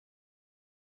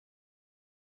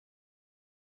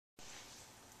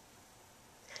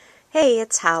Hey,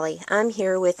 it's Holly. I'm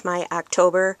here with my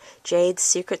October Jade's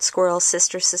Secret Squirrel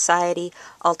Sister Society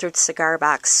Altered Cigar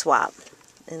Box swap.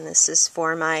 And this is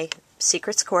for my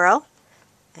Secret Squirrel.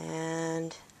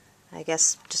 And I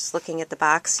guess just looking at the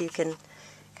box you can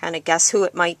kind of guess who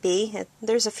it might be.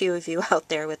 There's a few of you out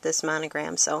there with this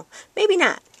monogram, so maybe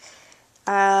not.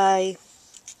 I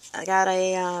got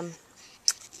a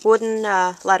wooden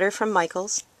letter from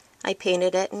Michael's. I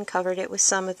painted it and covered it with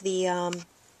some of the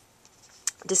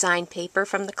design paper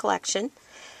from the collection.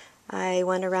 I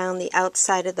went around the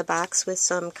outside of the box with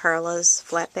some Carla's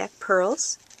flatback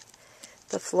pearls.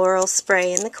 The floral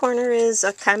spray in the corner is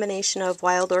a combination of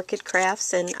Wild Orchid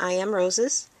Crafts and I Am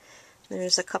Roses.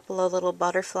 There's a couple of little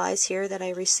butterflies here that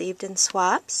I received in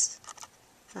swaps.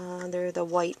 They're the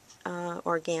white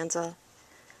organza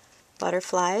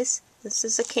butterflies. This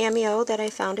is a cameo that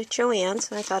I found at Joann's,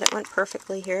 and I thought it went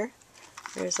perfectly here.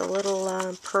 There's a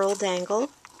little pearl dangle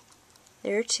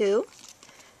there too.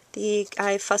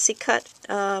 I fussy cut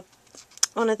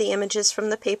one of the images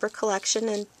from the paper collection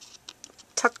and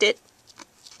tucked it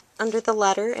under the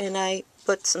letter, and I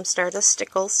put some Stardust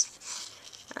stickles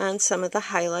on some of the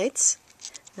highlights.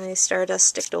 I Stardust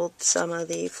stickled some of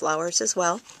the flowers as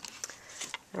well.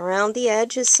 Around the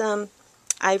edge is some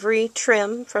ivory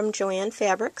trim from Joann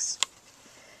Fabrics.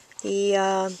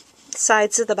 The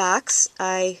sides of the box,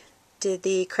 I did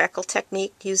the crackle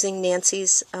technique using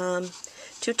Nancy's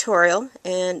tutorial,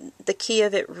 and the key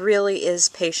of it really is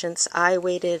patience. I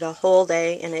waited a whole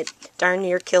day and it darn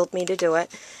near killed me to do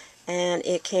it, and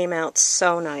it came out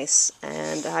so nice,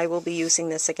 and I will be using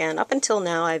this again. Up until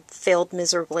now I've failed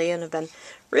miserably and have been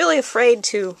really afraid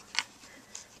to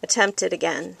attempt it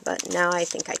again, but now I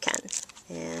think I can.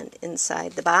 And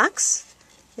inside the box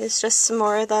is just some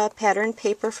more of the pattern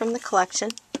paper from the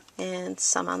collection and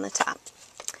some on the top.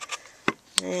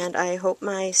 And I hope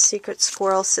my Secret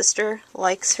Squirrel sister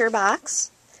likes her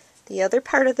box. The other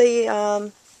part of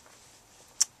the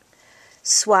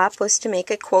swap was to make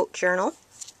a quote journal,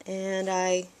 and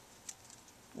I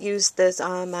used this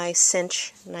on my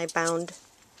cinch, and I bound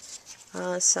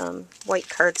some white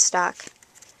cardstock,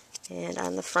 and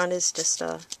on the front is just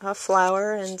a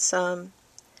flower and some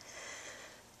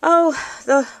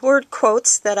the word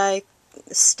quotes that I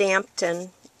stamped and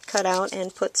cut out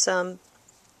and put some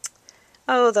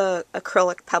the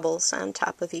acrylic pebbles on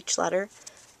top of each letter.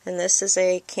 And this is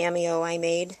a cameo I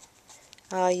made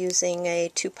using a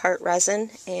 2-part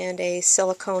resin and a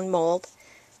silicone mold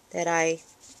that I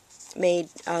made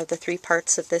the 3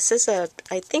 parts of. This is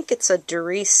I think it's a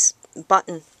Doris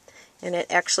button, and it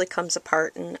actually comes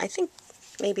apart, and I think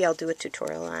maybe I'll do a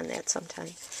tutorial on that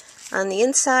sometime. On the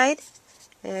inside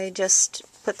I just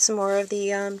put some more of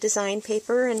the design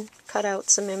paper and cut out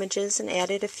some images and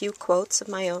added a few quotes of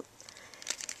my own.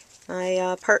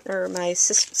 My partner, my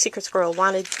Secret Squirrel,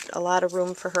 wanted a lot of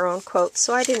room for her own quotes,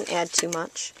 so I didn't add too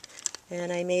much.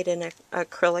 And I made an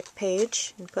acrylic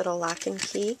page and put a lock and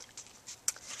key.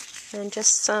 And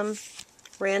just some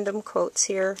random quotes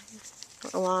here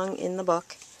along in the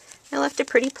book. I left it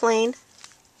pretty plain.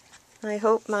 I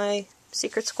hope my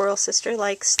Secret Squirrel sister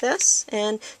likes this.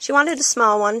 And she wanted a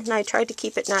small one, and I tried to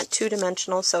keep it not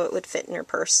two-dimensional so it would fit in her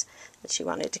purse, but she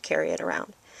wanted to carry it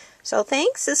around. So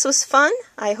thanks, this was fun.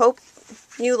 I hope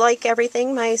you like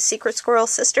everything, my Secret Squirrel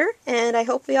sister, and I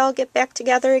hope we all get back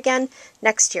together again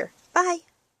next year. Bye!